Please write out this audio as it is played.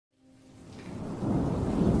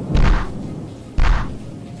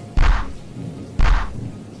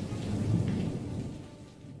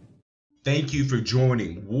Thank you for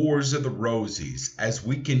joining Wars of the Rosies as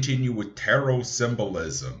we continue with Tarot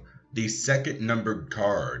Symbolism, the second numbered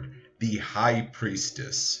card, the High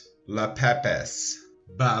Priestess, La Papesse,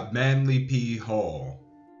 by Manly P. Hall.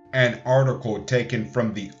 An article taken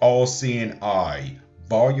from the All-Seeing Eye,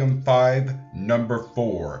 Volume 5, Number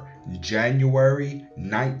 4, January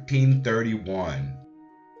 1931.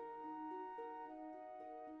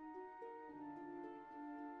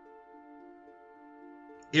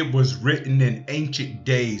 It was written in ancient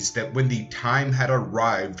days that when the time had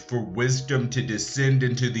arrived for wisdom to descend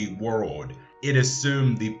into the world, it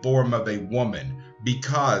assumed the form of a woman,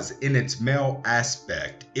 because in its male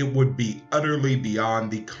aspect it would be utterly beyond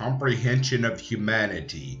the comprehension of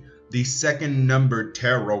humanity. The second numbered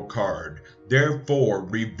tarot card therefore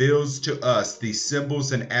reveals to us the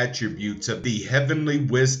symbols and attributes of the heavenly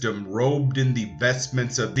wisdom robed in the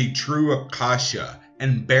vestments of the true Akasha,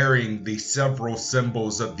 and bearing the several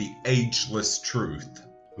symbols of the ageless truth.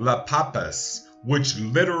 La Papesse, which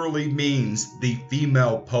literally means the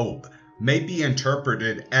female pope, may be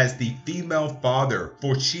interpreted as the female father,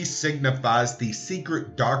 for she signifies the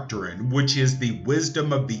secret doctrine, which is the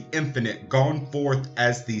wisdom of the infinite gone forth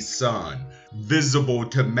as the sun, visible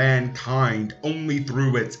to mankind only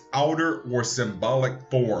through its outer or symbolic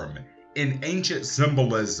form. In ancient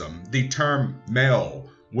symbolism, the term male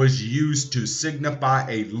was used to signify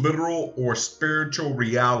a literal or spiritual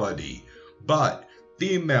reality, but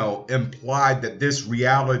female implied that this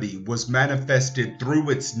reality was manifested through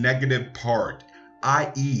its negative part,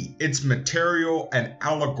 i.e., its material and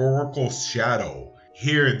allegorical shadow.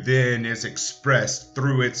 Here then is expressed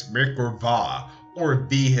through its Merkava, or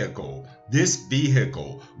vehicle. This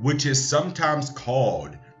vehicle, which is sometimes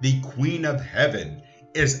called the Queen of Heaven,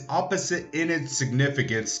 is opposite in its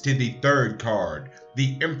significance to the third card,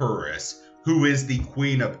 the Empress, who is the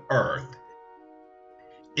Queen of Earth.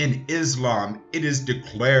 In Islam, it is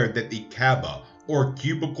declared that the Kaaba, or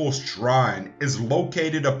cubical shrine, is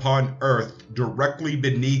located upon earth directly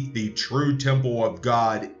beneath the true temple of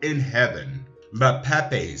God in heaven. La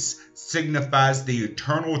Papesse signifies the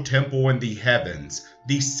eternal temple in the heavens,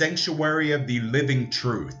 the sanctuary of the living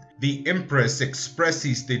truth. The Empress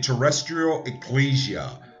expresses the terrestrial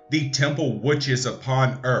ecclesia, the temple which is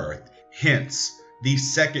upon earth. Hence, the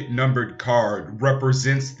second numbered card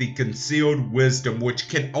represents the concealed wisdom which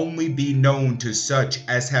can only be known to such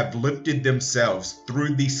as have lifted themselves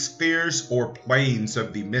through the spheres or planes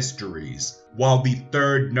of the mysteries, while the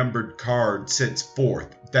third numbered card sets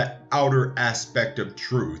forth the outer aspect of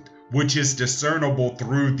truth, which is discernible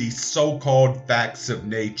through the so-called facts of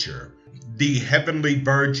nature. The heavenly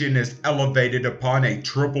virgin is elevated upon a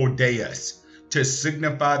triple dais to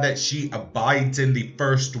signify that she abides in the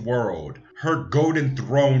first world. Her golden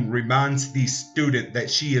throne reminds the student that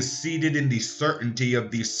she is seated in the certainty of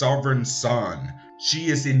the sovereign sun. She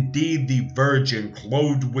is indeed the virgin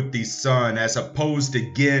clothed with the sun, as opposed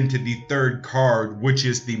again to the third card, which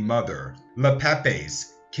is the mother. La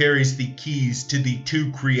Papesse carries the keys to the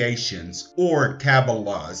two creations, or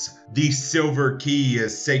Kabbalahs. The silver key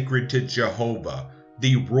is sacred to Jehovah,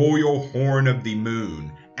 the royal horn of the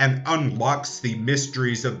moon, and unlocks the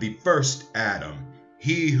mysteries of the first Adam,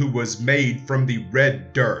 he who was made from the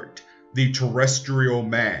red dirt, the terrestrial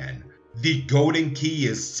man. The golden key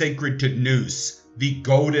is sacred to Nous, the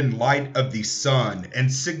golden light of the sun,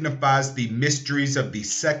 and signifies the mysteries of the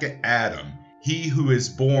second Adam, he who is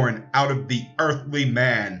born out of the earthly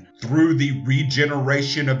man through the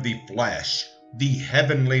regeneration of the flesh, the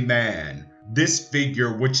heavenly man. This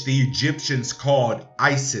figure, which the Egyptians called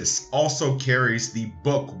Isis, also carries the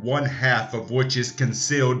book, one half of which is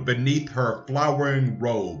concealed beneath her flowering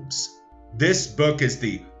robes. This book is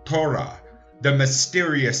the Torah, the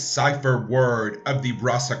mysterious cipher word of the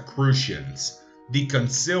Rosicrucians. The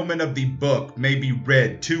concealment of the book may be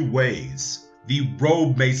read two ways. The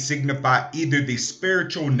robe may signify either the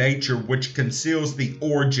spiritual nature which conceals the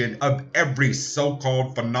origin of every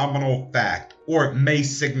so-called phenomenal fact, or it may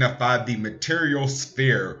signify the material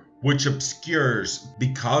sphere which obscures,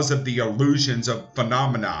 because of the illusions of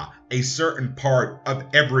phenomena, a certain part of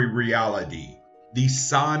every reality. The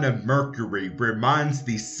sign of Mercury reminds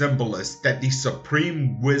the symbolist that the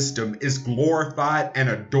supreme wisdom is glorified and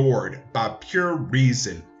adored by pure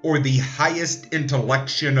reason, or the highest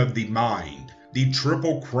intellection of the mind. The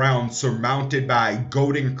triple crown surmounted by a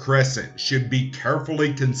golden crescent should be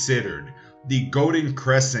carefully considered. The golden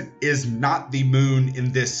crescent is not the moon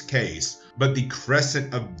in this case, but the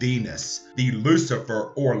crescent of Venus, the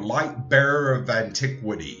Lucifer or light bearer of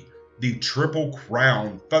antiquity. The triple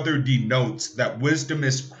crown further denotes that wisdom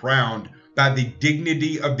is crowned by the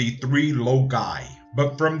dignity of the three logi.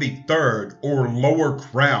 but from the third or lower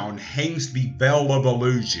crown hangs the veil of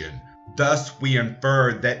illusion. Thus we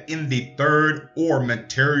infer that in the third or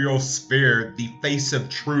material sphere the face of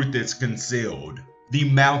truth is concealed. The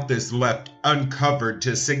mouth is left uncovered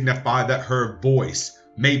to signify that her voice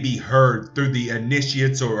may be heard through the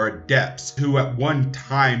initiates or adepts who at one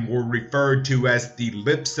time were referred to as the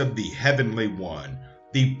lips of the Heavenly One.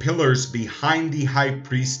 The pillars behind the High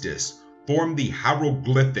Priestess form the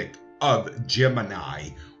hieroglyphic of Gemini,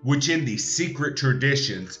 which in the secret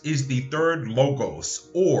traditions is the third logos,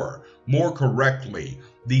 or more correctly,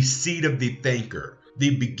 the seed of the thinker,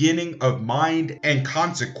 the beginning of mind and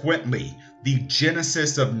consequently the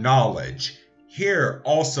genesis of knowledge. Here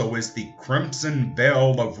also is the crimson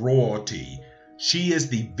veil of royalty. She is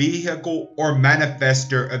the vehicle or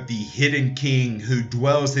manifester of the hidden king who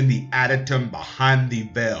dwells in the adytum behind the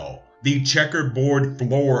veil. The checkerboard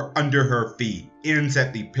floor under her feet ends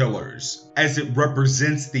at the pillars, as it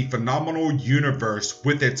represents the phenomenal universe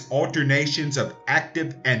with its alternations of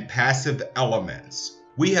active and passive elements.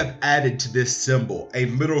 We have added to this symbol a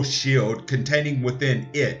little shield containing within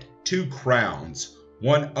it two crowns,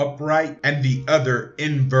 one upright and the other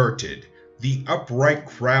inverted. The upright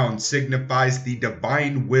crown signifies the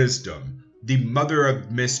divine wisdom, the mother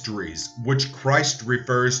of mysteries, which Christ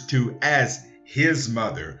refers to as his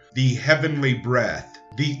mother, the heavenly breath.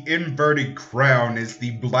 The inverted crown is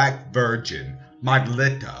the Black Virgin,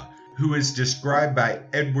 Mylitta, who is described by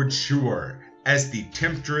Edward Schur as the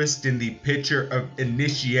temptress in the picture of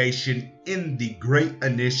initiation in the Great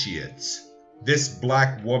Initiates. This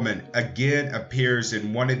black woman again appears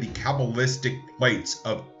in one of the Kabbalistic plates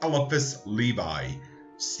of Eliphas Levi.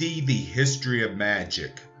 See the History of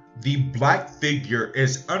Magic. The black figure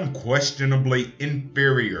is unquestionably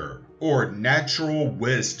inferior or natural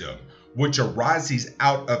wisdom, which arises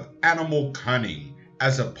out of animal cunning,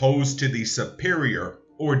 as opposed to the superior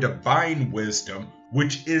or divine wisdom,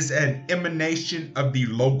 which is an emanation of the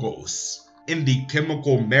Logos. In the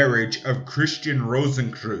chemical marriage of Christian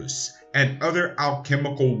Rosenkreuz and other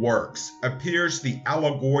alchemical works appears the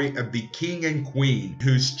allegory of the king and queen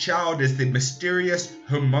whose child is the mysterious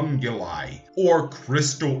homunculi, or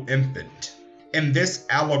crystal infant. In this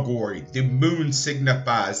allegory, the moon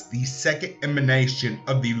signifies the second emanation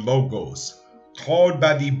of the Logos, called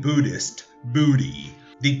by the Buddhist Buddhi.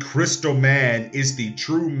 The crystal man is the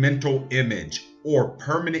true mental image or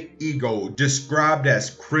permanent ego, described as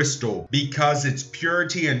crystal because its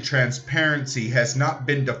purity and transparency has not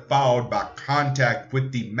been defiled by contact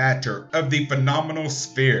with the matter of the phenomenal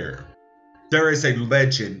sphere. There is a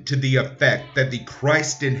legend to the effect that the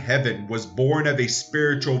Christ in heaven was born of a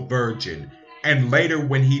spiritual virgin, and later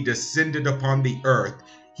when he descended upon the earth,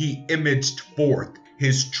 he imaged forth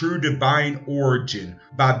his true divine origin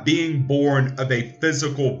by being born of a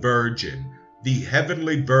physical virgin. The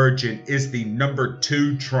heavenly virgin is the number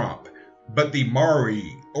 2 trump, but the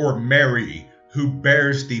Mari or Mary, who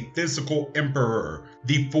bears the physical emperor,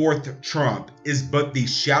 the 4th trump, is but the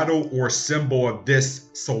shadow or symbol of this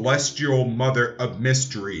celestial mother of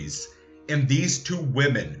mysteries. In these two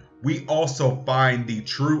women, we also find the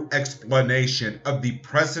true explanation of the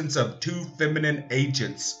presence of two feminine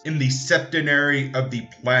agents in the septenary of the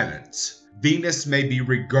planets. Venus may be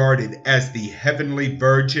regarded as the heavenly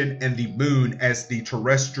virgin and the moon as the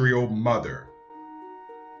terrestrial mother.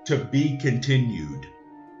 To be continued.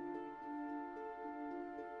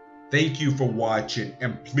 Thank you for watching,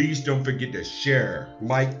 and please don't forget to share,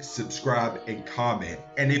 like, subscribe, and comment.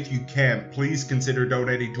 And if you can, please consider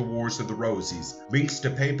donating towards the Rosies. Links to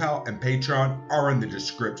PayPal and Patreon are in the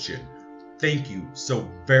description. Thank you so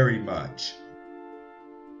very much.